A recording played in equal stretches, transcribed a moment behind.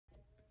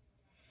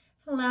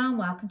Hello and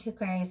welcome to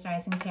Aquarius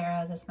Rising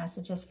Tarot. This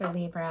message is for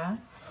Libra.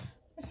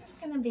 This is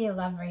going to be a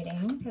love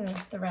reading for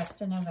the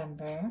rest of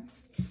November,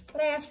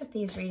 but I ask that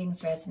these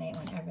readings resonate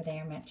whenever they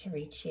are meant to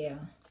reach you.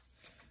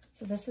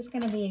 So this is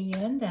going to be a you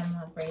and them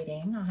love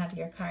reading. I'll have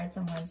your cards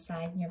on one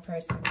side and your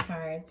person's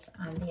cards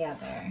on the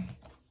other.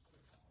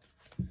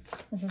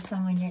 This is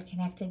someone you're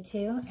connected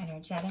to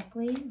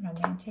energetically,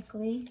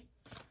 romantically,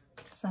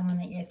 someone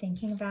that you're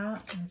thinking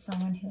about, and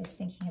someone who is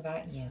thinking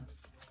about you.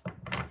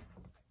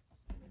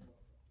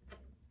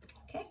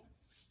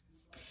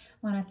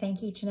 I want to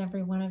thank each and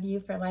every one of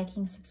you for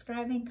liking,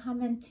 subscribing,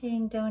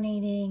 commenting,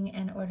 donating,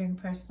 and ordering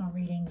personal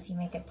readings. You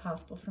make it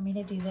possible for me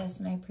to do this,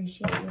 and I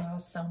appreciate you all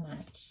so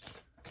much.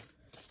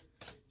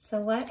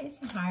 So what is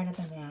the heart of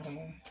the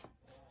matter?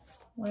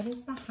 What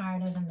is the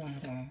heart of the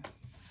matter?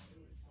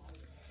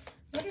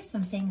 What are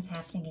some things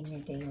happening in your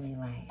daily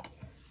life?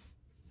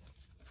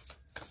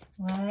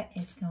 What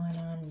is going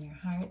on in your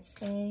heart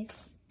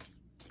space?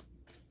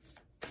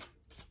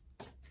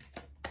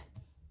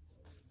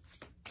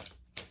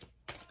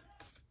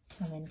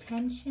 Some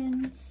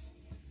intentions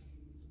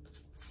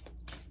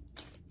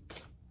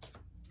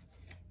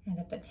and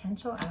a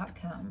potential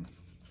outcome.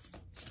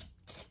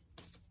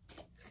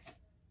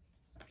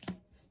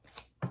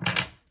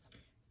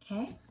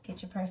 Okay,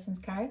 get your person's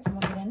cards and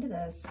we'll get into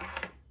this.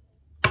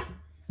 What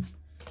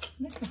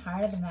is the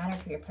heart of the matter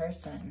for your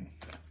person?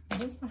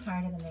 What is the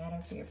heart of the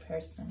matter for your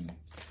person?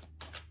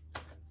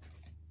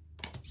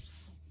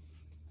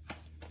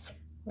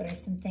 What are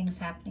some things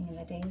happening in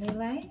the daily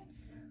life?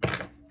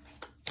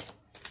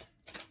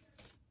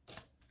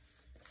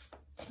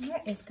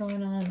 What is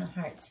going on in the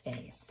heart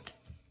space?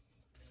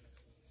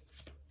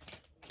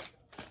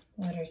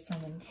 What are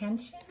some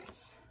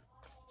intentions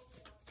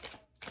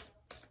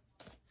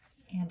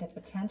and a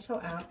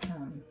potential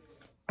outcome?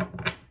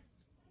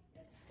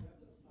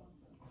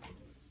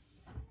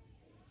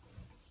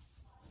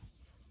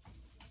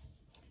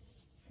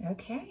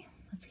 Okay,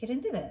 let's get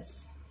into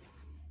this.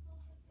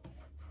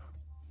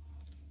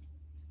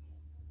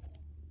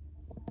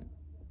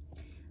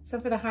 So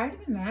for the heart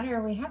of the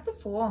matter, we have the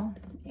Fool.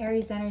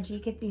 Aries energy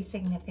could be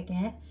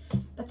significant,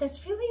 but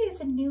this really is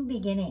a new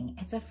beginning.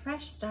 It's a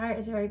fresh start.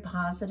 It's very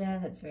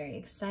positive. It's very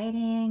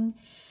exciting.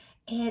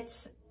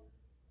 It's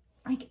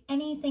like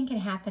anything can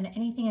happen.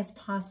 Anything is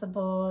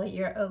possible.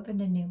 You're open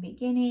to new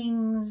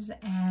beginnings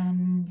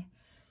and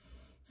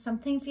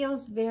something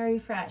feels very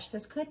fresh.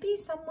 This could be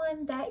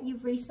someone that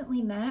you've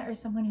recently met or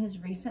someone who's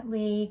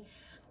recently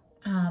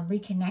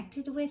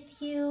reconnected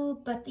with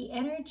you, but the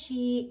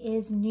energy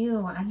is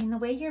new. I mean, the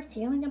way you're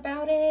feeling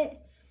about it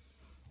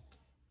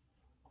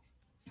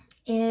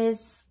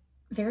is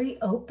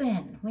very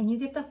open. When you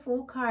get the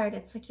Fool card,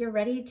 it's like you're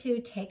ready to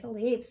take a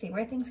leap, see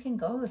where things can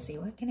go, see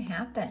what can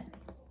happen.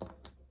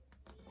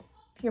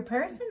 For your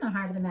person, the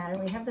heart of the matter,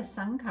 we have the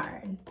Sun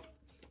card.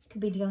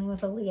 Could be dealing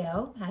with a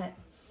Leo, but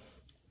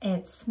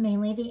it's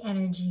mainly the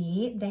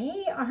energy.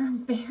 They are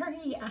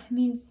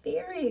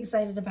very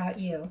excited about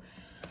you.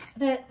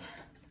 The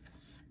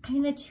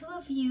two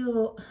of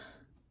you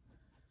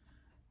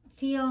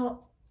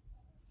feel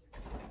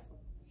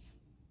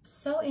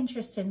so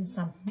interested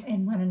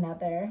in one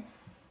another,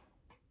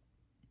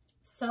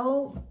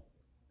 so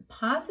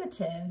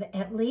positive,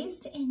 at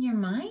least in your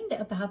mind,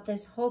 about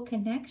this whole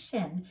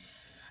connection.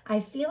 I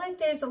feel like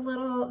there's a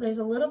little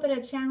bit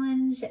of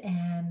challenge,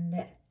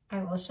 and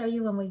I will show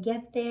you when we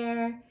get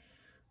there.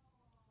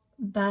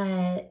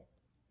 But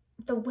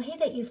the way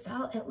that you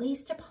felt, at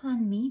least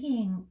upon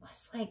meeting,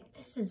 was like,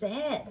 this is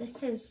it.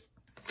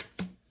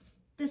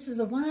 This is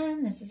the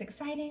one. This is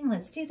exciting.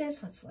 Let's do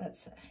this.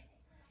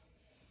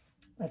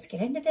 Let's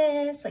get into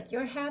this. Like,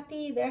 you're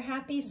happy, they're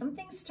happy.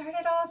 Something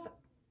started off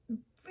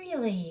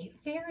really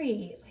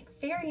very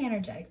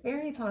energetic,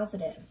 very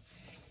positive.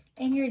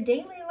 In your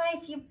daily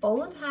life, you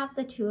both have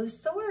the Two of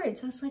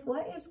Swords. So it's like,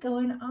 what is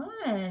going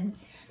on?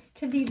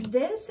 To be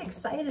this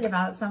excited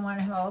about someone,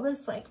 have all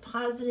this like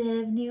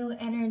positive new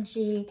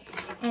energy,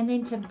 and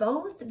then to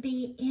both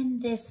be in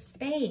this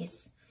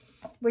space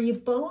where you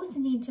both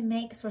need to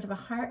make sort of a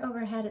heart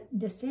over head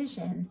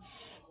decision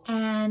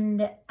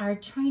and are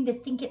trying to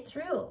think it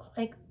through.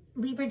 Like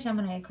Libra,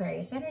 Gemini,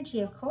 Aquarius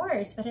energy, of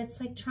course, but it's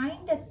like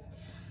trying to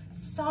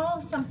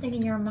solve something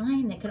in your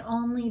mind that could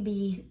only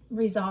be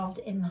resolved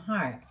in the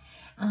heart.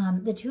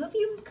 The two of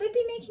you could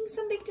be making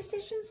some big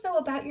decisions, though,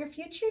 about your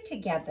future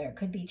together.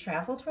 Could be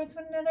travel towards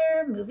one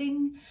another,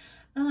 moving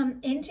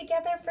in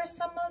together for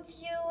some of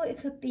you. It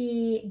could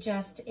be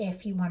just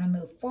if you want to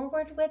move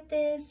forward with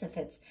this,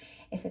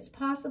 if it's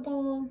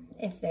possible,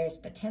 if there's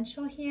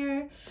potential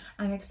here.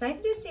 I'm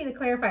excited to see the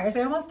clarifiers.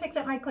 I almost picked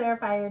up my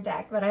clarifier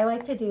deck, but I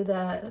like to do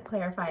the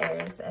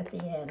clarifiers at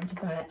the end.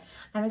 But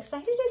I'm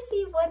excited to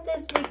see what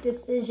this big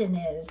decision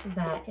is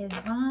that is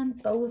on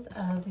both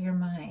of your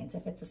minds.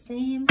 If it's the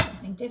same,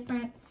 something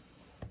different.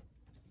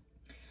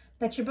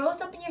 But you're both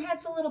up in your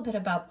heads a little bit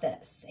about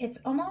this. It's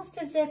almost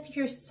as if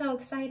you're so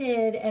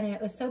excited and it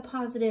was so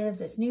positive,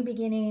 this new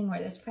beginning or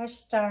this fresh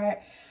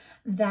start.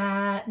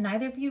 that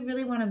neither of you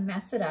really want to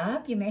mess it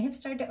up. You may have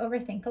started to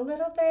overthink a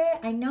little bit.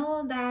 I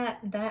know that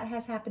that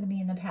has happened to me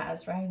in the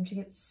past, right? I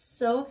get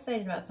so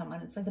excited about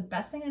someone. It's like the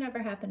best thing that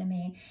ever happened to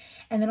me.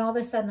 And then all of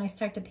a sudden I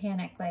start to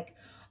panic, like,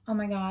 oh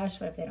my gosh,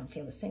 what if they don't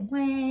feel the same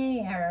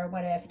way? Or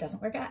what if it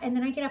doesn't work out? And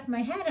then I get up in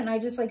my head and I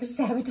just like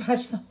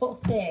sabotage the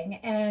whole thing.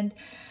 And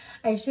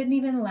I shouldn't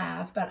even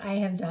laugh, but I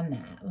have done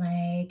that.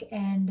 Like,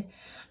 and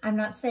I'm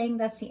not saying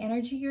that's the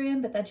energy you're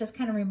in, but that just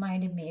kind of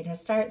reminded me to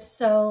start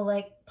so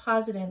like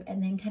positive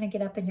and then kind of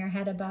get up in your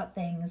head about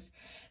things.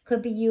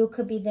 Could be you,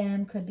 could be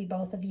them, could be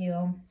both of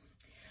you.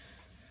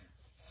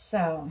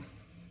 So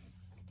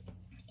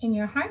in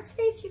your heart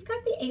space, you've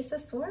got the Ace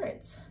of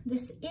Swords.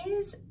 This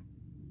is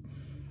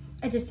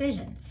a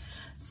decision.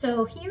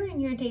 So here in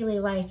your daily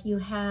life, you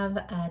have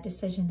a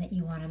decision that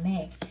you want to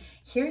make.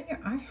 Here in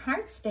your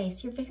heart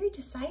space, you're very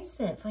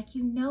decisive. Like,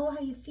 you know how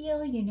you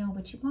feel, you know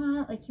what you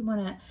want, like you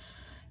want to,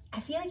 I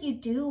feel like you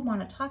do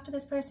want to talk to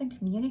this person,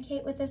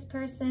 communicate with this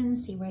person,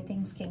 see where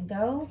things can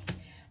go.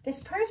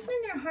 This person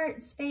in their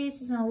heart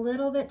space is in a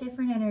little bit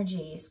different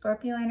energy,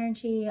 Scorpio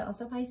energy,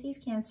 also Pisces,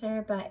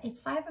 Cancer, but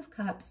it's Five of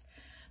Cups.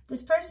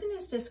 This person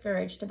is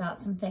discouraged about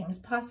some things,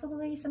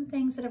 possibly some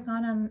things that have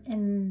gone on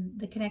in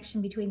the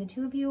connection between the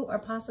two of you, or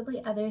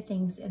possibly other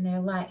things in their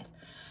life.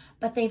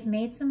 But they've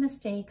made some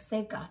mistakes.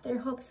 They've got their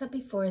hopes up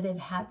before. They've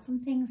had some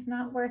things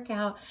not work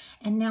out.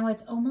 And now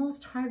it's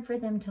almost hard for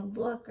them to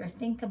look or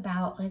think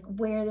about like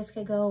where this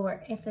could go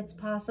or if it's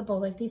possible.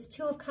 Like, these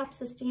Two of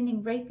Cups is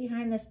standing right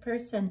behind this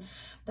person.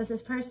 But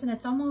this person,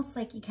 it's almost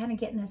like you kind of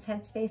get in this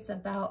headspace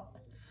about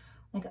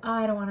like, oh,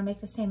 I don't want to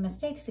make the same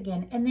mistakes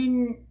again. And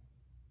then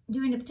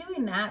you end up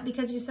doing that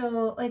because you're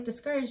so like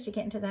discouraged to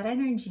get into that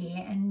energy,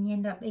 and you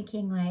end up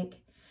making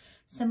like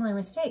similar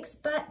mistakes.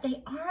 But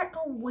they are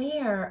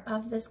aware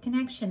of this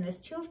connection. This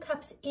Two of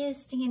Cups is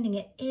standing,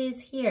 it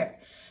is here.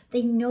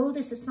 They know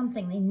this is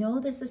something, they know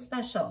this is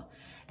special.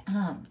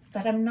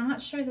 But I'm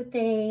not sure that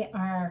they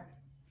are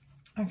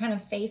kind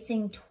of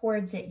facing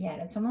towards it yet.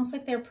 It's almost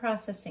like they're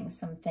processing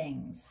some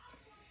things.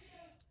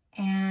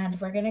 And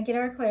we're going to get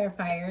our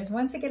clarifiers.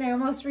 Once again, I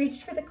almost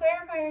reached for the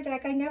clarifier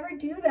deck. I never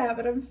do that,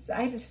 but I'm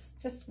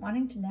just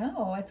wanting to know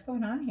what's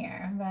going on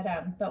here.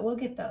 But we'll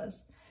get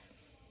those.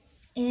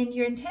 In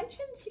your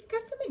intentions, you've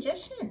got the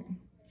Magician.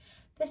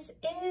 This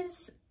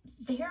is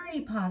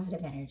very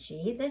positive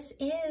energy. This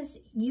is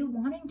you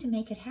wanting to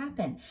make it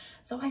happen.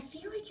 So I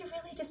feel like you're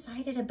really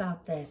decided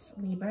about this,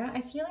 Libra.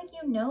 I feel like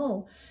you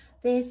know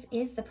this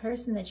is the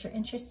person that you're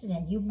interested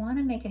in. You want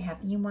to make it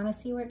happen. You want to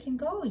see where it can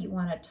go. You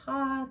want to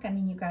talk. I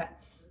mean, you've got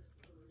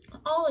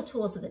all the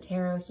tools of the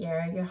tarot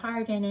here. Your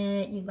heart in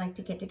it. You'd like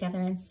to get together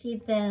and see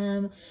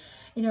them.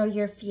 You know,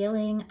 you're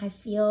feeling, I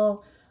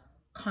feel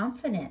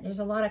confident. There's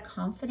a lot of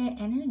confident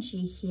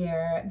energy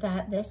here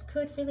that this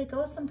could really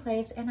go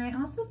someplace. And I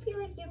also feel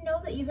like you know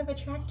that you have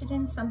attracted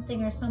in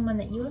something or someone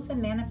that you have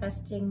been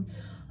manifesting,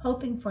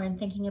 hoping for, and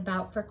thinking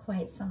about for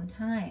quite some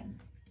time.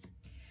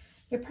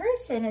 Your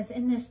person is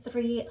in this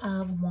Three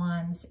of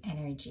Wands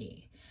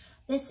energy.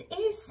 This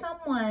is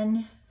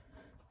someone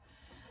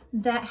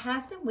that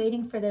has been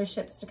waiting for their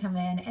ships to come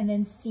in and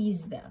then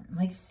sees them,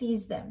 like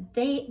sees them.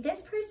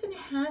 This person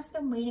has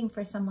been waiting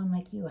for someone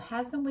like you,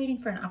 has been waiting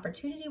for an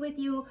opportunity with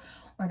you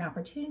or an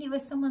opportunity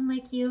with someone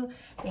like you.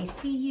 They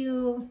see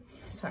you,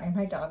 sorry,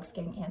 my dog's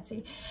getting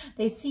antsy.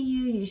 They see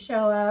you, you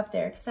show up,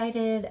 they're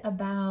excited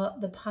about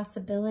the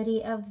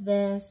possibility of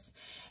this.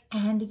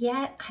 And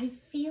yet I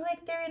feel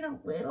like they're in a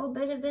little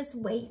bit of this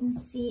wait and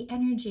see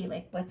energy.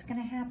 Like, what's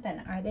going to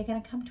happen? Are they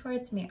going to come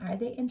towards me? Are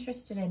they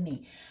interested in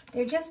me?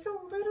 They're just a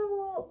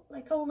little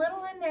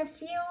in their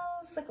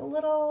feels, like a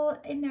little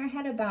in their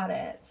head about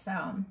it.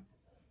 So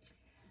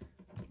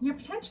your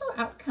potential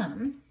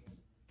outcome,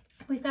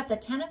 we've got the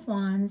Ten of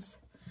Wands,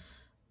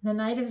 the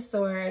Knight of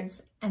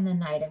Swords, and the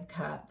Knight of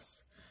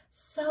Cups.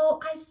 So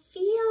I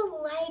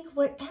feel like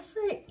whatever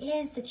it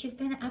is that you've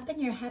been up in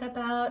your head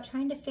about,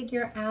 trying to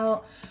figure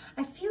out,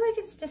 I feel like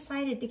it's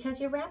decided because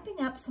you're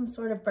wrapping up some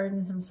sort of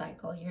burdensome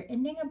cycle. You're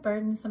ending a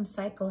burdensome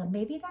cycle, and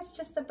maybe that's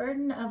just the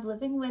burden of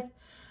living with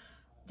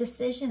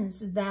decisions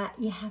that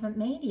you haven't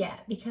made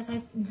yet. Because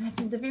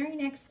the very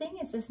next thing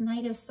is this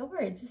Knight of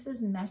Swords. This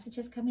is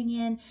messages coming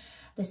in.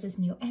 This is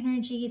new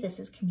energy. This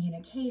is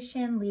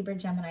communication. Libra,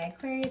 Gemini,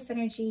 Aquarius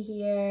energy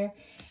here.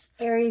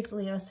 Aries,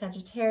 Leo,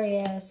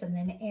 Sagittarius, and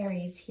then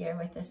Aries here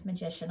with this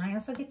Magician. I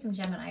also get some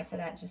Gemini for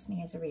that, just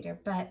me as a reader.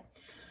 But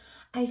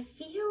I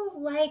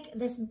feel like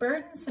this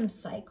burdensome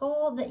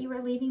cycle that you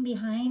are leaving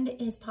behind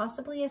is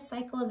possibly a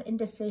cycle of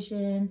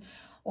indecision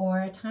or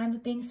a time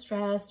of being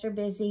stressed or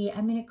busy. I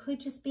mean, it could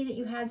just be that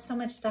you had so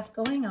much stuff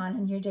going on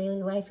in your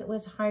daily life. It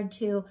was hard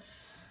to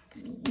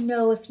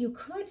know if you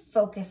could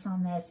focus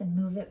on this and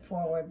move it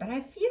forward. But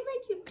I feel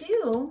like you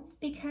do,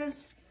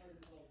 because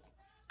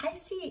I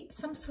see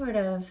some sort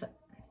of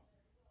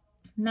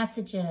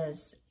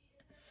messages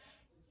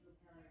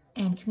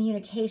and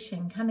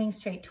communication coming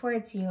straight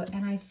towards you,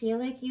 and I feel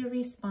like you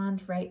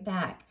respond right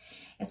back.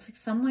 It's like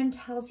someone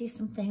tells you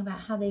something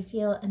about how they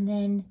feel, and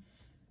then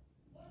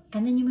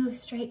and then you move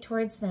straight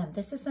towards them.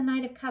 This is the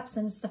Knight of Cups,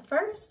 and it's the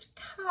first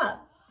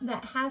cup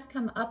that has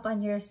come up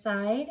on your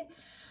side.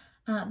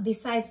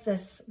 Besides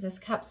this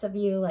cups of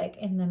you, like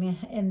in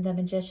the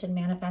Magician,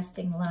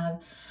 manifesting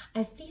love.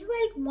 I feel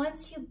like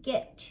once you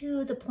get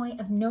to the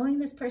point of knowing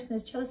this person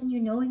has chosen you,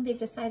 knowing they've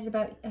decided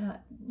about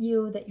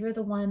you, that you're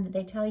the one that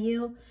they tell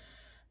you,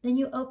 then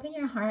you open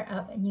your heart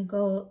up and you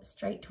go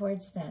straight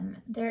towards them.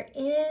 There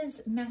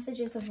is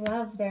messages of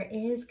love. There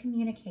is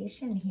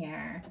communication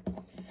here.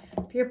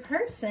 For your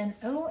person,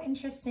 oh,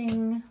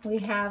 interesting. We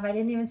have, I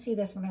didn't even see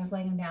this when I was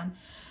laying them down.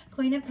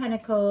 Queen of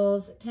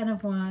Pentacles, 10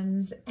 of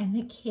Wands, and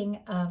the King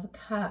of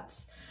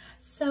Cups.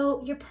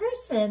 So your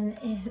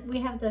person, we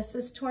have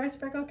this Taurus,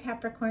 Virgo,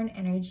 Capricorn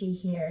energy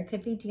here.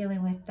 Could be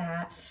dealing with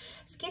that.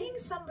 It's getting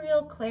some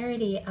real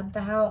clarity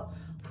about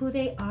who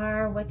they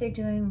are, what they're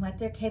doing, what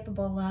they're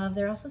capable of.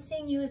 They're also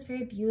seeing you as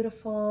very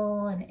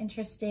beautiful and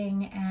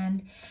interesting,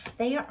 and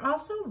they are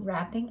also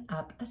wrapping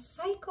up a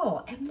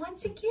cycle. And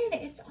once again,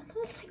 it's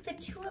almost like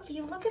the two of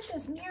you, look at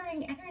this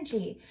mirroring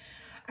energy,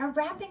 are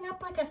wrapping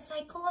up like a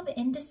cycle of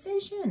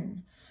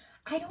indecision.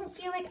 I don't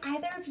feel like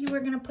either of you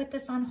are going to put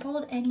this on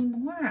hold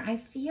anymore. I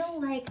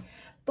feel like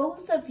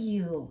both of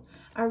you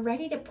are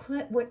ready to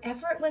put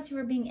whatever it was you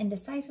were being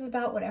indecisive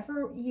about,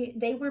 whatever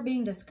they were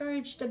being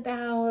discouraged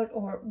about,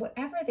 or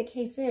whatever the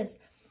case is.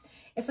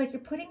 It's like you're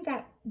putting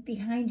that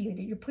behind you,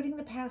 that you're putting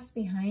the past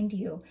behind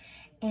you,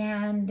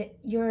 and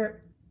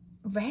you're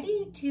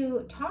ready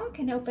to talk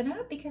and open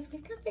up, because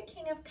we've got the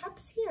King of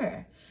Cups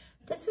here.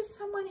 This is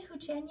someone who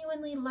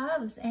genuinely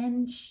loves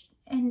and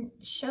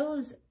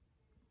shows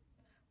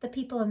the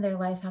people in their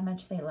life how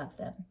much they love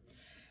them.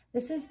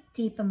 This is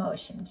deep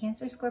emotion,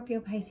 Cancer, Scorpio,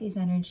 Pisces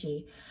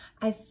energy.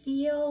 I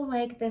feel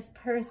like this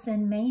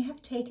person may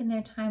have taken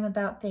their time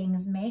about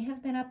things, may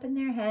have been up in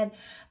their head.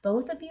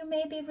 Both of you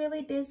may be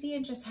really busy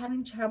and just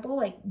having trouble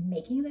like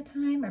making the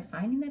time or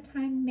finding the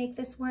time to make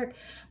this work.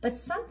 But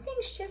something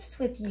shifts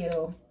with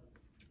you,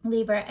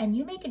 Libra, and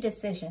you make a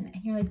decision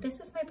and you're like, this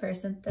is my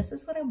person, this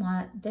is what I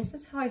want, this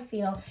is how I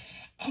feel.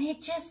 And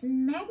it just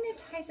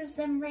magnetizes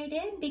them right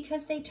in,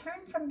 because they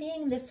turn from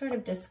being this sort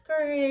of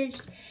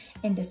discouraged,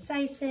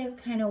 indecisive,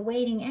 kind of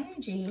waiting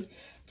energy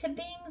to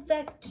being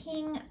the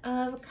King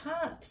of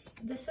Cups.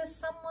 This is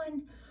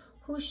someone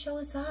who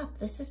shows up.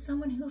 This is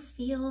someone who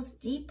feels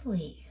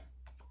deeply.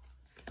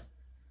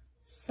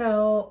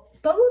 So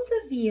both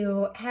of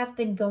you have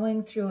been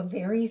going through a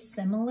very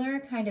similar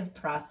kind of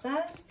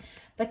process.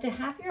 But to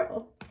have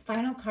your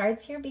final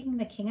cards here being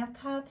the King of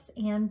Cups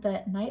and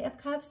the Knight of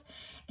Cups,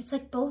 it's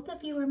like both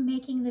of you are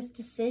making this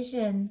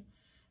decision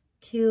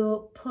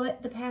to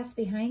put the past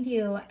behind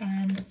you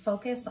and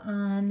focus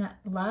on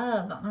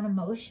love, on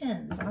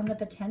emotions, on the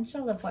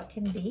potential of what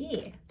can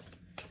be.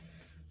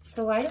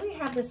 So why do we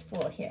have this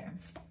Fool here?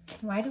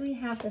 Why do we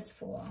have this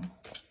Fool?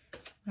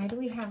 Why do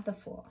we have the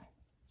Fool?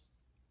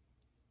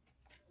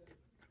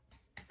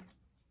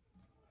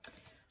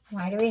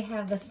 Why do we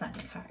have the Sun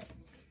card?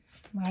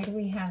 Why do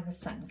we have the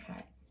Sun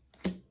card?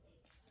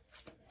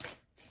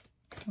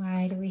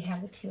 Why do we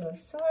have the Two of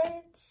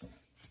Swords?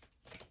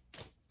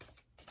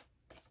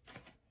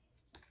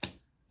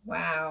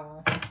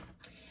 Wow.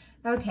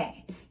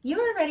 Okay, you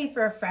are ready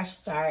for a fresh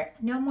start.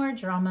 No more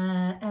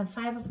drama.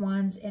 Five of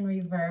Wands in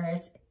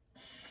reverse.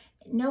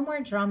 No more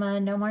drama,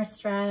 no more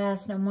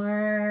stress, no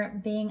more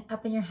being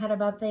up in your head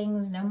about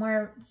things, no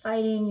more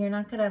fighting. You're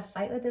not going to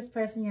fight with this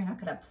person. You're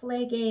not going to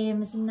play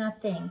games,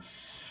 nothing.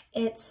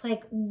 It's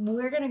like,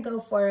 we're going to go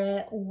for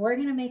it. We're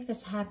going to make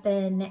this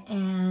happen.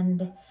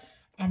 And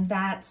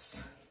that's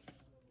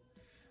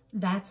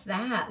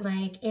that.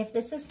 Like, if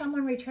this is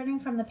someone returning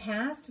from the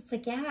past, it's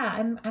like, yeah,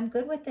 I'm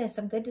good with this.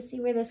 I'm good to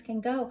see where this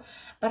can go.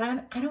 But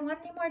I don't want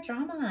any more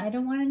drama. I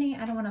don't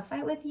want to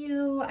fight with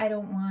you. I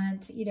don't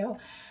want, you know,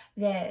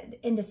 the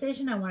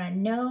indecision. I want to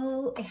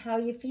know how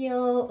you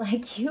feel.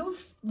 Like, you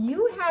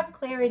have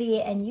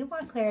clarity and you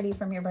want clarity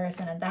from your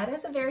person. And that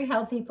is a very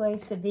healthy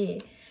place to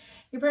be.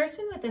 Your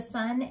person with the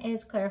Sun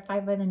is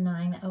clarified by the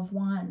Nine of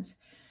Wands.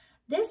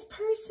 This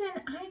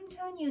person, I'm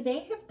telling you, they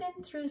have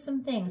been through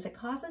some things. It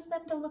causes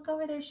them to look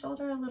over their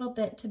shoulder a little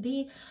bit, to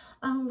be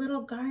a little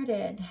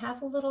guarded,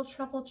 have a little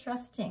trouble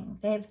trusting.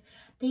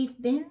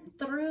 They've been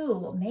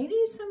through maybe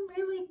some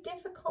really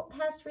difficult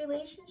past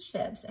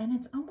relationships, and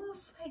it's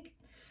almost like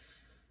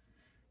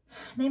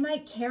they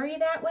might carry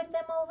that with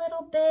them a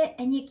little bit,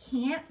 and you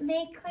can't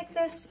make like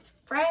this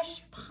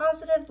fresh,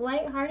 positive,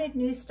 lighthearted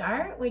new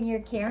start when you're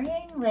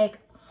carrying like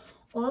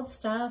old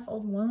stuff,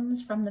 old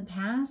wounds from the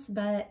past.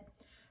 But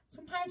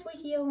sometimes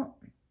we heal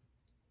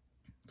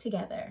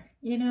together,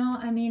 you know?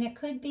 I mean, it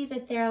could be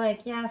that they're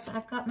like, yes,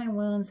 I've got my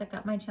wounds, I've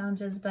got my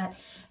challenges, but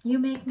you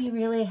make me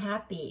really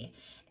happy.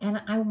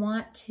 And I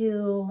want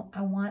to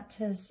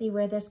see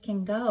where this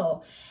can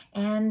go.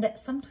 And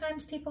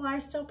sometimes people are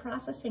still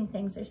processing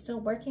things. They're still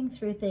working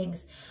through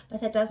things,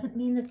 but that doesn't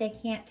mean that they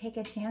can't take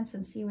a chance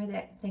and see where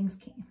that things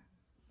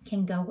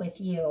can go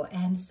with you.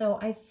 And so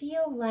I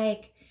feel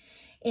like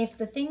if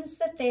the things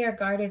that they are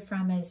guarded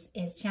from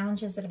is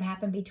challenges that have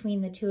happened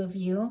between the two of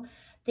you,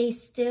 they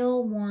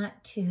still want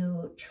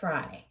to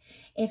try.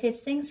 If it's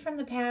things from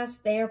the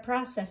past, they are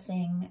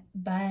processing,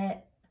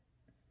 but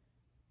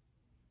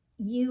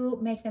you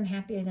make them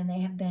happier than they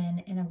have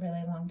been in a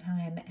really long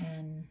time.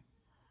 And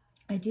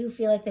I do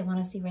feel like they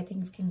want to see where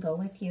things can go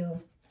with you.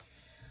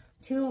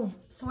 Two of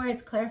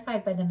Swords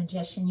clarified by the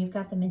Magician. You've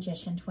got the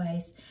Magician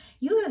twice.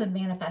 You have been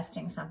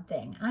manifesting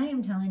something. I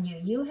am telling you,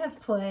 you have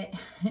put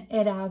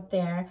it out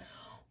there,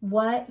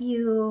 what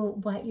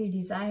you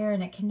desire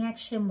in a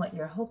connection, what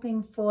you're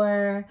hoping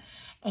for,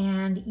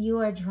 and you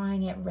are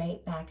drawing it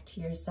right back to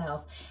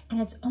yourself.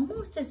 And it's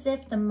almost as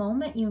if the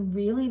moment you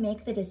really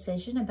make the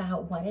decision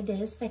about what it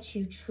is that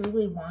you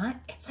truly want,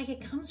 it's like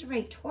it comes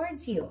right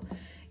towards you.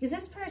 Because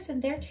this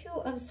person, their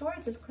Two of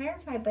Swords is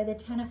clarified by the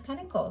Ten of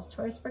Pentacles,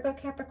 Taurus, Virgo,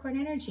 Capricorn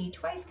energy,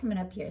 twice coming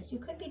up here. So you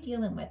could be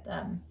dealing with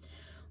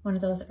one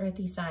of those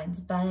earthy signs,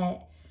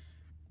 but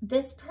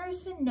this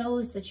person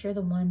knows that you're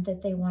the one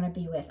that they want to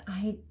be with.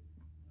 I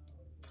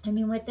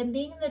mean, with them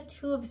being the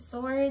Two of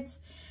Swords,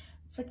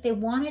 it's like they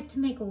want it to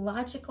make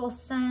logical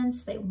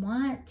sense. They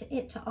want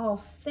it to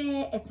all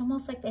fit. It's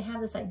almost like they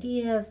have this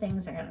idea of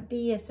things are going to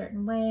be a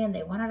certain way, and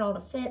they want it all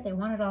to fit. They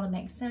want it all to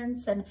make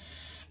sense, and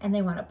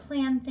they want to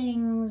plan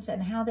things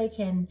and how they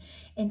can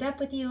end up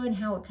with you and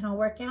how it can all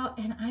work out.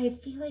 And I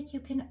feel like you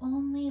can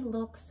only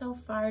look so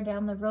far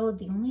down the road.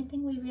 The only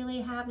thing we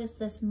really have is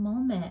this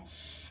moment.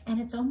 And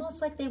it's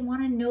almost like they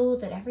want to know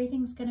that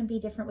everything's going to be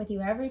different with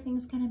you.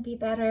 Everything's going to be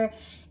better.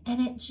 And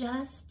it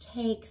just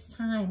takes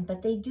time.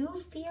 But they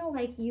do feel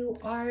like you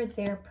are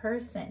their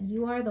person.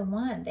 You are the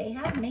one. They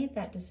have made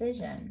that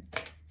decision.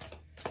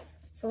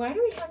 So why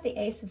do we have the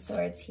Ace of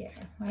Swords here?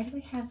 Why do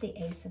we have the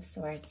Ace of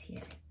Swords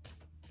here?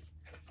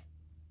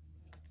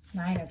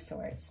 Nine of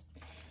Swords.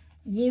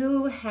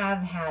 You have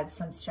had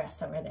some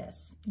stress over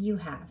this. You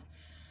have.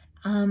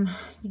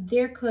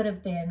 There could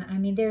have been, I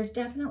mean, there's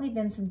definitely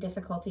been some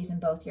difficulties in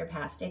both your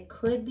past. It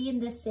could be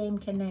in this same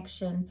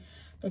connection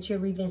that you're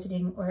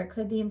revisiting, or it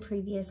could be in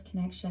previous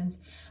connections,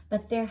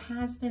 but there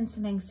has been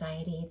some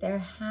anxiety. There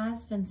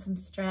has been some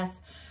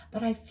stress,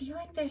 but I feel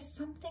like there's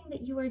something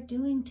that you are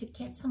doing to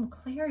get some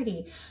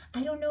clarity.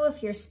 I don't know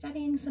if you're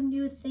studying some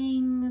new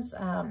things,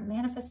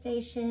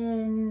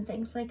 manifestation,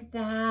 things like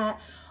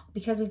that,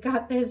 because we've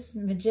got this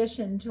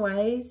Magician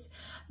twice,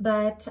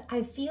 but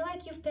I feel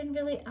like you've been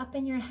really up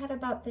in your head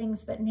about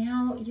things, but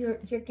now you're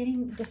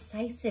getting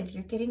decisive,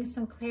 you're getting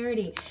some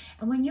clarity.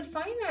 And when you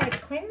find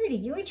that clarity,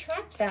 you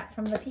attract that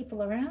from the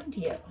people around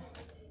you.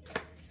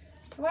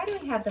 So why do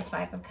we have the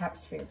Five of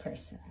Cups for your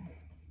person?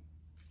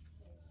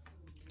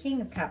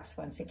 King of Cups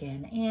once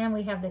again, and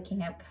we have the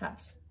King of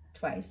Cups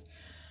twice.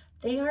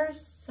 They are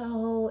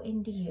so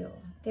into you.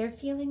 Their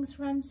feelings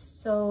run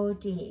so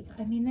deep.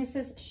 I mean, this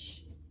is... Shh.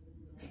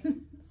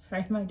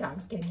 Sorry, my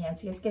dog's getting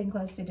antsy. It's getting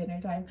close to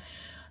dinner time.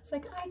 It's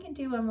like, I can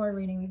do one more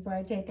reading before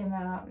I take him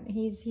out.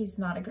 He's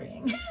not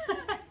agreeing.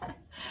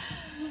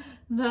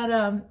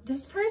 But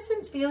this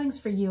person's feelings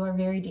for you are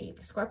very deep.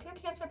 Scorpio,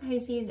 Cancer,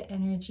 Pisces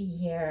energy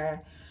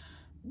here.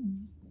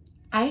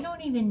 I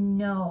don't even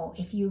know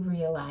if you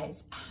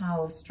realize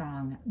how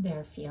strong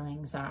their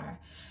feelings are.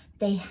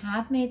 They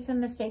have made some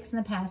mistakes in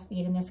the past,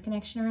 be it in this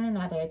connection or in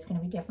another. It's going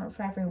to be different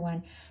for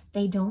everyone.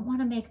 They don't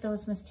want to make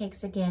those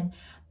mistakes again,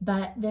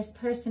 but this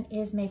person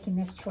is making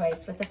this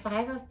choice. With the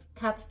Five of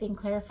Cups being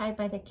clarified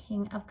by the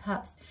King of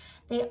Cups,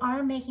 they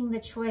are making the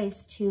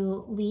choice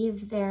to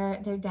leave their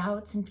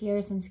doubts and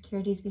fears and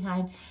insecurities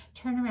behind,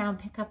 turn around,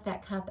 pick up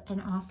that cup,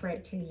 and offer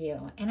it to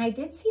you. And I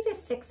did see the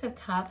Six of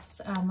Cups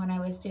when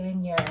I was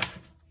doing your...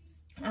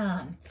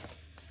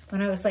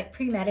 when I was like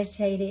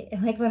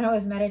premeditating, like when I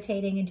was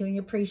meditating and doing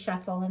a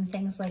pre-shuffle and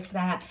things like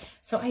that.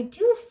 So I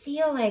do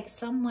feel like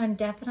someone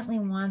definitely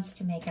wants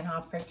to make an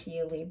offer to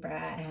you,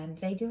 Libra, and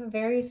they do have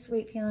very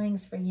sweet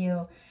feelings for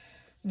you,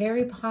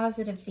 very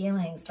positive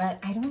feelings, but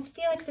I don't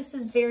feel like this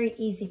is very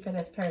easy for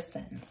this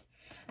person.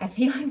 I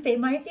feel like they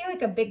might be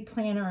like a big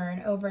planner or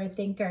an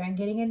overthinker, and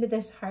getting into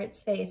this heart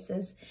space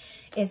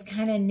is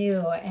kind of new,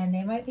 and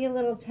they might be a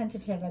little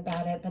tentative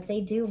about it, but they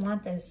do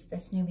want this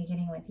new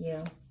beginning with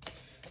you.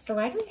 So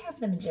why do we have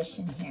the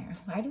Magician here?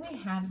 Why do we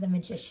have the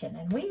Magician?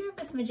 And we have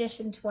this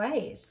Magician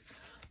twice.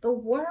 The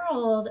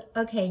World,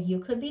 okay, you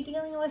could be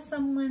dealing with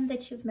someone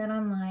that you've met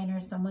online, or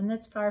someone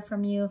that's far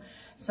from you,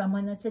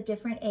 someone that's a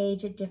different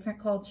age, a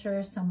different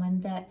culture,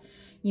 someone that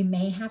you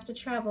may have to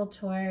travel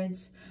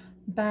towards.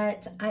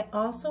 But I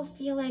also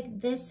feel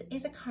like this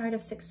is a card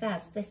of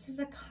success. This is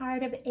a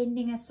card of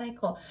ending a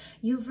cycle.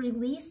 You've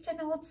released an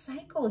old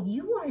cycle.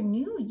 You are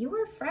new. You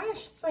are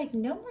fresh. It's like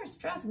no more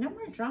stress, no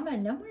more drama,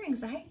 no more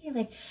anxiety.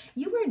 Like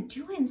you are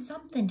doing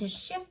something to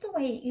shift the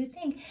way you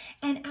think.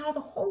 And out of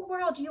the whole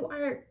world, you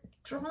are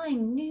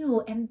drawing new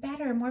and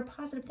better, more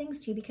positive things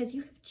to you because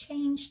you have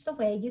changed the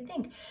way you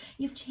think.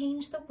 You've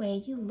changed the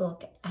way you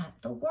look at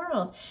the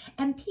world.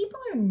 And people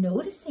are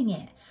noticing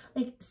it.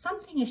 Like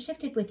something has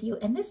shifted with you,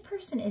 and this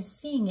person is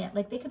seeing it.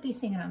 Like they could be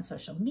seeing it on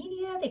social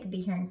media, they could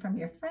be hearing from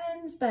your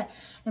friends, but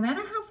no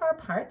matter how far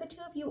apart the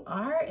two of you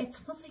are, it's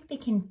almost like they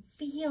can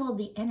feel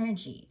the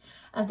energy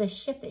of the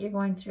shift that you're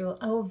going through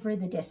over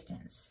the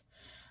distance.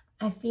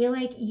 I feel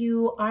like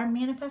you are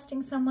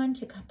manifesting someone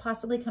to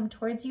possibly come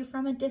towards you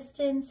from a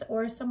distance,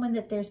 or someone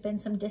that there's been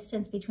some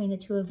distance between the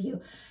two of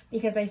you,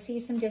 because I see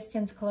some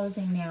distance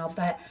closing now.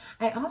 But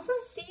I also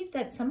see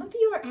that some of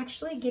you are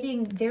actually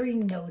getting very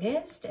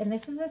noticed, and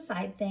this is a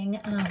side thing.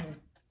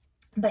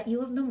 But you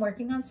have been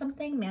working on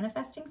something,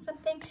 manifesting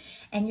something,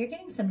 and you're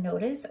getting some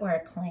notice or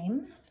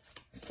acclaim.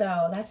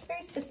 So that's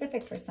very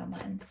specific for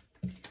someone.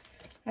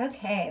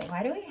 Okay,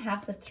 why do we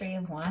have the Three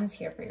of Wands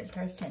here for your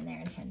person, their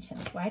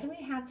intentions? Why do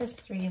we have this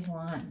Three of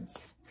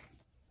Wands?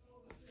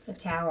 The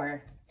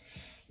Tower.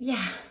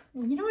 Yeah,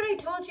 you know what I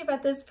told you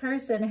about this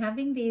person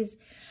having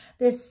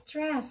this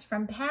stress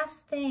from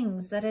past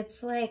things, that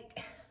it's like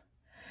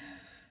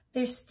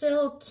they're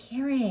still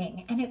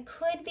carrying, and it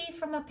could be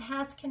from a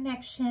past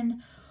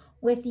connection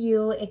with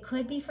you. It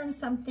could be from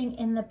something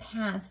in the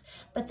past,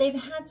 but they've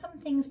had some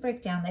things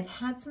break down. They've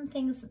had some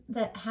things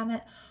that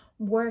haven't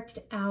worked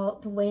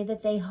out the way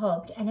that they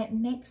hoped, and it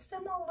makes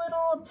them a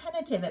little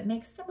tentative. It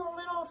makes them a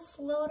little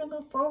slow to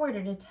move forward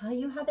or to tell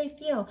you how they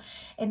feel.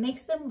 It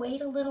makes them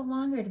wait a little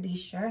longer to be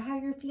sure how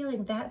you're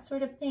feeling, that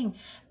sort of thing,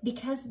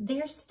 because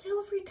they're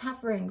still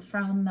recovering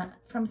from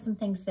some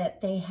things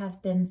that they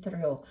have been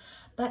through.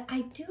 But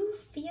I do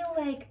feel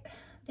like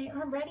they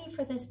are ready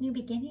for this new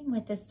beginning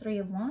with this Three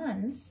of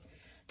Wands.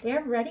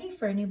 They're ready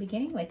for a new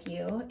beginning with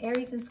you.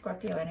 Aries and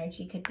Scorpio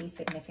energy could be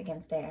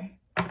significant there.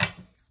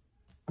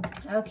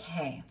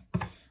 Okay,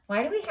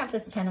 why do we have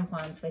this Ten of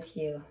Wands with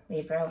you,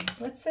 Libra?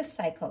 What's this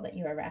cycle that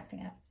you are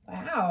wrapping up?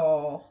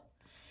 Wow.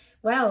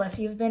 Well, if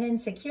you've been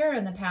insecure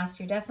in the past,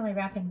 you're definitely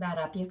wrapping that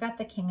up. You've got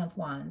the King of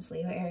Wands,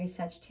 Leo, Aries,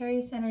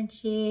 Sagittarius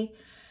energy.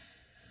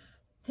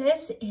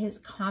 This is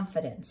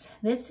confidence.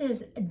 This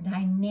is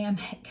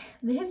dynamic.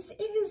 This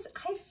is,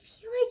 I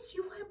feel like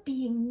you are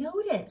being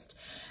noticed.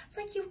 It's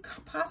like you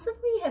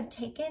possibly have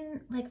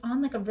taken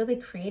on a really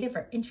creative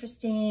or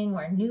interesting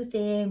or new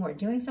thing, or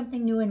doing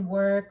something new in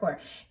work, or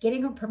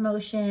getting a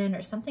promotion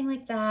or something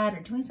like that, or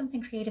doing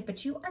something creative,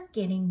 but you are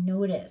getting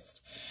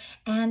noticed.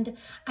 And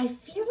I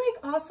feel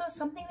like also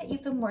something that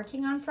you've been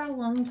working on for a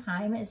long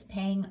time is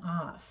paying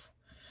off.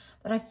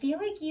 But I feel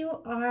like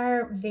you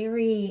are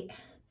very,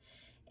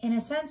 in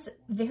a sense,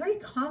 very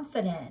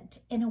confident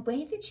in a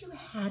way that you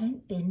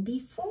hadn't been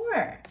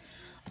before.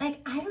 I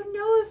don't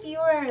know if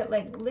you're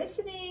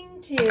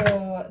listening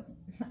to,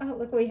 oh,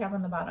 look what we have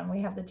on the bottom. We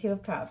have the Two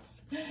of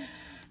Cups.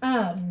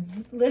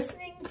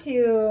 Listening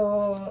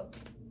to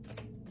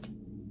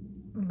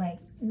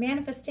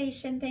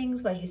manifestation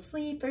things while you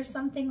sleep or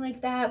something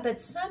like that.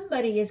 But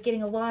somebody is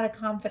getting a lot of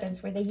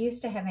confidence where they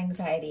used to have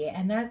anxiety,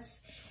 and that's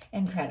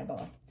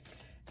incredible.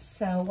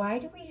 So why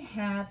do we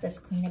have this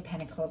Queen of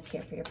Pentacles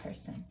here for your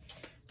person?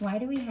 Why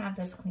do we have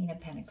this Queen of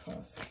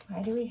Pentacles?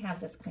 Why do we have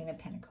this Queen of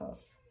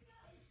Pentacles?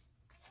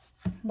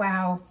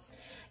 Wow.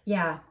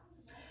 Yeah.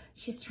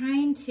 She's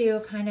trying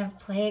to kind of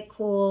play it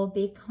cool,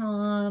 be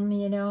calm,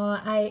 you know.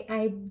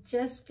 I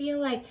just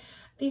feel like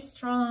be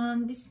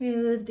strong, be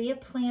smooth, be a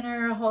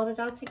planner, hold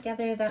it all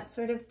together, that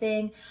sort of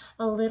thing.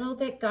 A little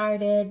bit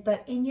guarded,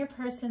 but in your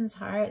person's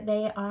heart,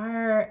 they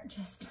are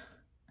just,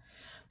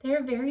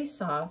 they're very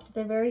soft.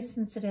 They're very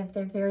sensitive.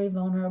 They're very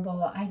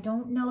vulnerable. I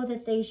don't know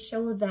that they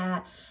show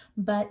that,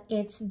 but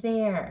it's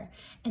there.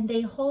 And they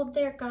hold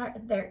their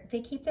guard,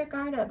 they keep their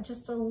guard up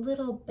just a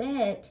little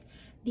bit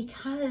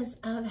because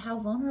of how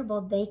vulnerable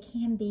they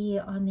can be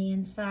on the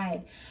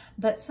inside.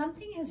 But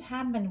something has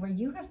happened where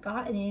you have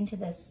gotten into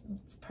this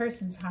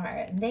person's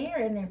heart, and they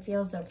are in their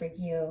feels over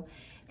you,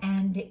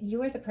 and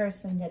you are the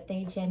person that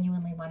they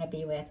genuinely want to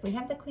be with. We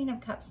have the Queen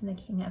of Cups and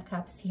the King of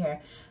Cups here.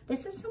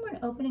 This is someone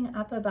opening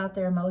up about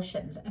their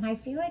emotions, and I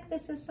feel like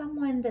this is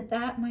someone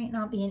that might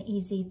not be an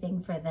easy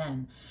thing for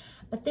them,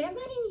 but they're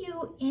letting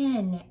you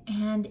in.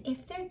 And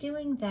if they're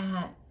doing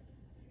that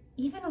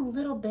even a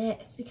little bit,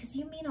 it's because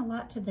you mean a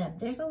lot to them.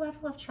 There's a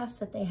level of trust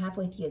that they have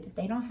with you that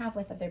they don't have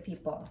with other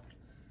people.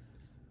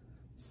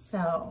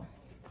 So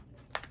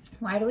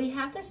why do we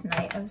have this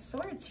Knight of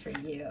Swords for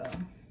you?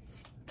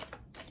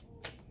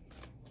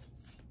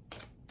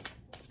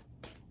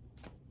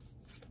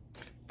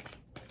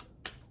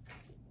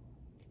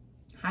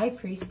 High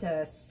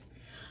Priestess.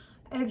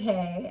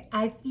 Okay,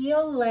 I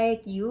feel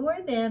like you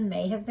or them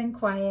may have been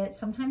quiet.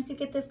 Sometimes you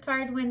get this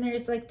card when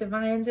there's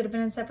divines that have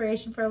been in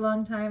separation for a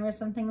long time or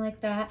something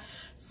like that.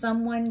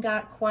 Someone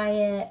got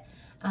quiet.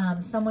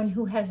 Someone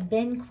who has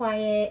been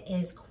quiet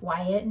is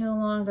quiet no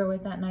longer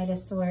with that Knight of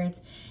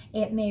Swords.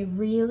 It may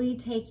really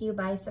take you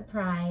by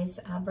surprise.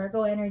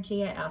 Virgo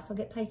energy. I also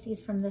get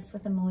Pisces from this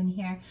with the moon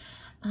here.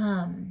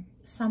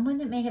 Someone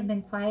that may have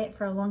been quiet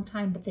for a long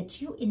time, but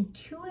that you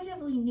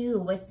intuitively knew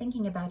was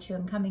thinking about you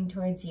and coming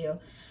towards you,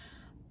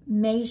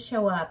 may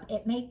show up.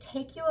 It may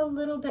take you a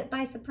little bit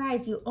by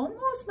surprise. You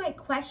almost might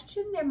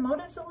question their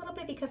motives a little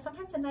bit, because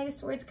sometimes the Knight of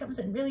Swords comes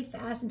in really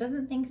fast and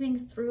doesn't think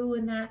things through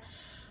and that.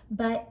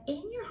 But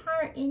in your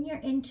heart, in your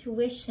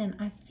intuition,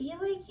 I feel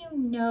like you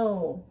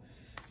know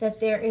that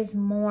there is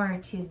more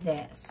to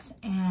this.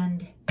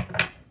 And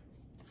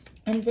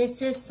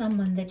this is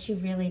someone that you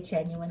really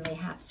genuinely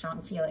have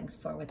strong feelings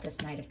for with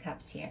this Knight of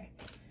Cups here.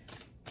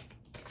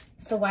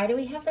 So why do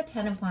we have the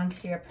Ten of Wands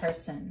for your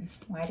person?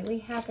 Why do we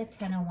have the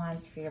Ten of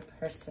Wands for your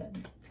person?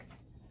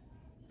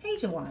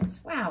 Page of Wands.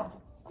 Wow.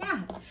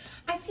 Yeah.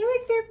 I feel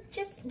like they're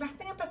just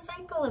wrapping up a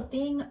cycle of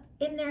being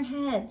in their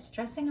head,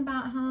 stressing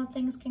about how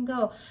things can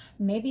go,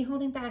 maybe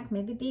holding back,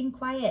 maybe being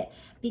quiet,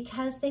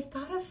 because they've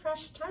got a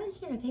fresh start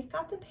here. They've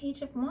got the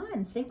Page of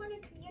Wands. They want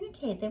to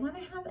communicate. They want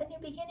to have a new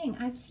beginning.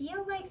 I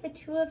feel like the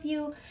two of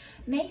you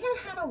may have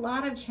had a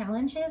lot of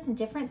challenges and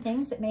different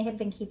things that may have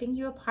been keeping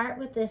you apart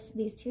with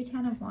these two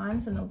Ten of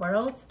Wands in the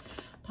world.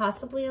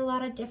 Possibly a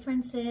lot of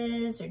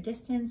differences or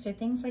distance or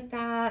things like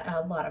that,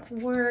 a lot of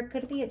work,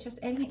 could be just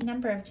any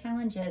number of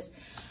challenges.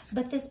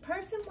 But this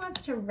person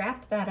wants to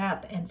wrap that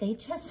up, and they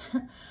just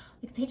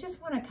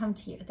want to come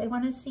to you. They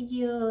want to see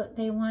you.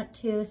 They want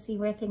to see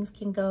where things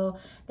can go.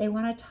 They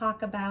want to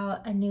talk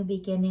about a new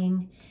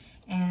beginning,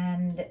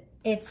 and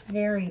it's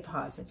very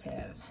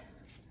positive.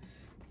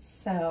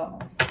 So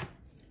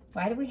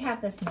why do we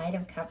have this Knight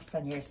of Cups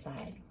on your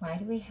side? Why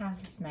do we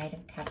have this Knight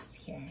of Cups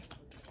here?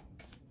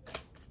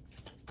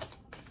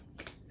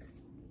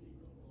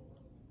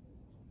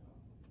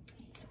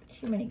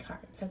 Too many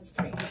cards. That's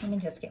three. Let me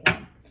just get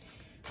one.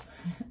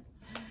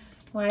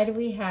 Why do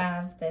we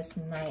have this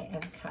Knight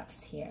of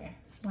Cups here?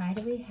 Why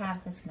do we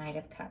have this Knight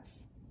of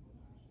Cups?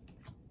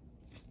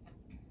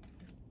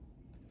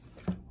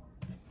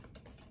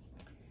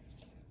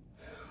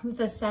 With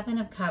the Seven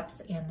of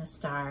Cups and the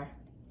Star,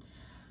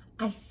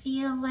 I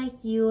feel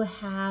like you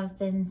have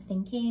been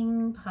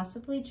thinking,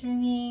 possibly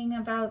dreaming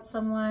about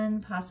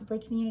someone, possibly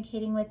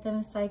communicating with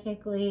them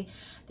psychically.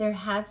 There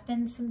has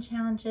been some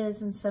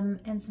challenges and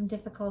some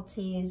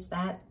difficulties.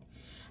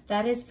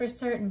 That is for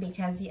certain,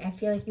 because I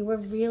feel like you were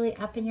really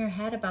up in your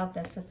head about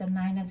this with the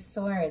Nine of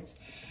Swords.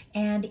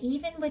 And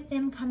even with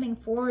them coming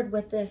forward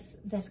with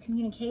this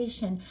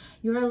communication,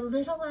 you're a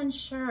little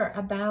unsure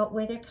about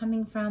where they're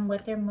coming from,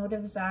 what their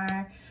motives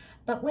are.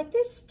 But with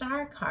this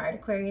Star card,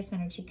 Aquarius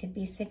energy could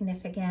be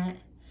significant.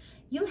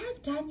 You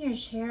have done your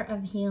share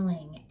of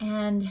healing,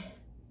 and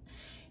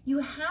you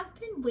have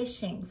been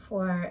wishing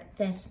for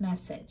this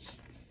message.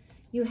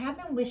 You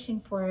have been wishing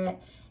for it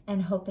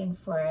and hoping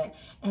for it.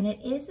 And it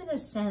is, in a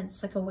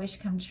sense, like a wish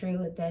come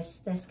true,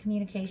 this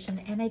communication.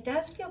 And it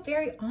does feel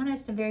very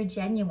honest and very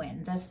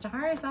genuine. The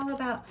Star is all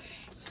about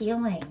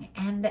healing.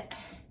 And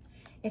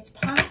it's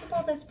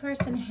possible this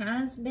person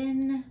has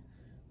been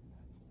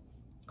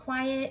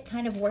quiet,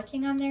 kind of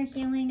working on their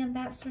healing and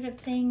that sort of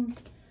thing.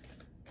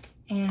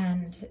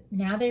 And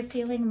now they're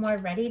feeling more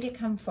ready to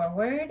come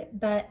forward.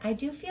 But I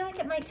do feel like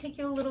it might take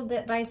you a little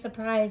bit by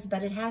surprise,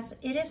 but it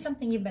is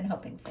something you've been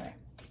hoping for.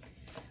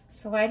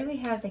 So why do we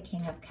have the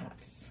King of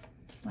Cups?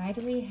 Why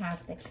do we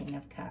have the King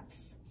of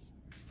Cups?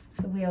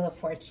 The Wheel of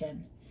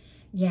Fortune.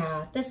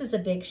 Yeah, this is a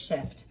big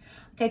shift.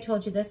 Like I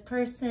told you, this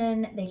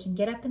person, they can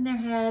get up in their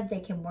head, they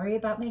can worry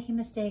about making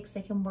mistakes,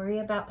 they can worry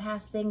about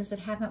past things that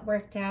haven't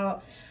worked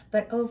out,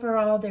 but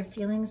overall their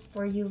feelings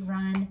for you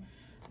run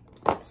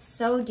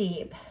so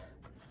deep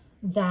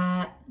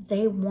that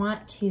they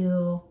want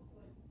to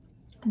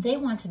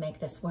make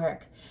this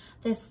work.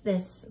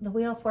 The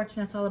Wheel of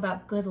Fortune, it's all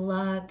about good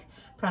luck,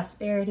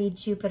 prosperity,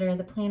 Jupiter,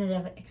 the planet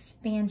of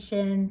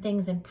expansion,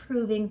 things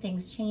improving,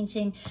 things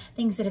changing,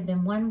 things that have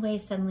been one way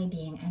suddenly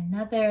being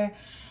another.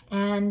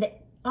 And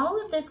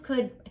all of this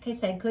could, like I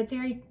said, could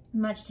very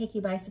much take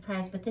you by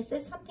surprise, but this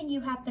is something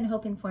you have been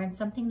hoping for and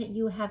something that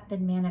you have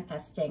been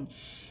manifesting.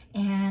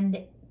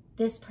 And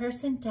this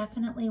person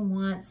definitely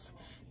wants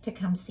to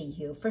come see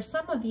you. For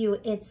some of you,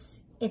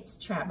 it's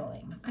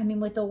traveling. I mean,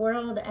 with the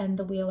World and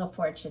the Wheel of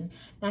Fortune,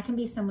 that can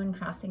be someone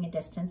crossing a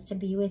distance to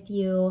be with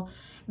you,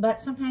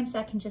 but sometimes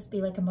that can just be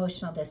like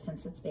emotional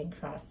distance that's being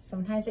crossed.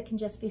 Sometimes it can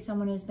just be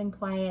someone who's been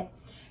quiet,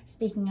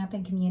 speaking up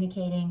and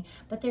communicating,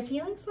 but their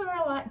feelings are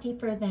a lot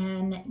deeper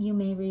than you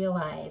may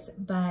realize.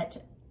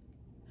 But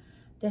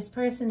this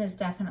person is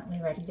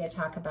definitely ready to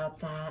talk about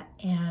that.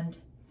 And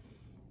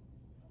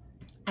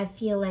I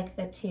feel like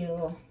the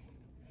two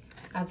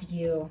of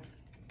you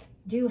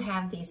do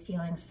have these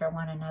feelings for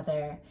one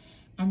another.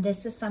 And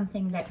this is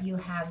something that you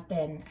have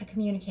been, a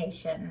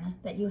communication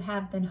that you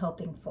have been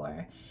hoping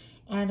for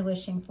and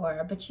wishing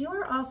for. But you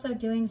are also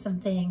doing some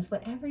things,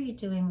 whatever you're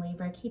doing,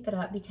 Libra, keep it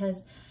up,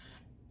 because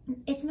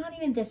it's not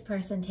even this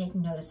person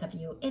taking notice of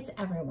you, it's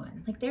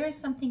everyone. Like, there is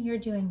something you're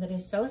doing that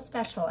is so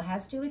special. It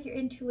has to do with your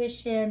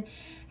intuition,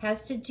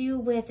 has to do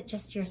with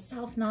just your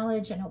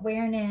self-knowledge and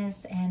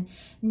awareness and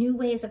new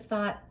ways of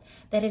thought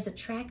that is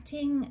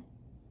attracting,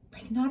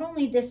 like, not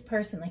only this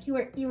person, like you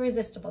are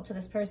irresistible to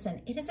this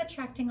person, it is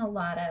attracting a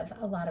lot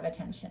of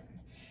attention.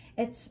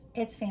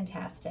 It's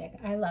fantastic.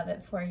 I love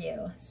it for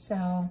you.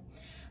 So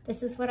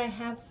this is what I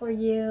have for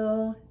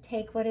you.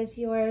 Take what is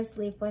yours,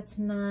 leave what's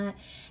not.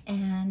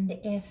 And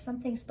if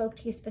something spoke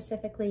to you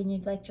specifically and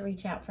you'd like to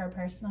reach out for a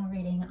personal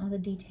reading, all the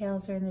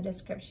details are in the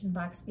description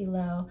box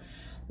below.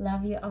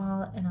 Love you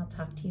all, and I'll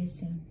talk to you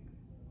soon.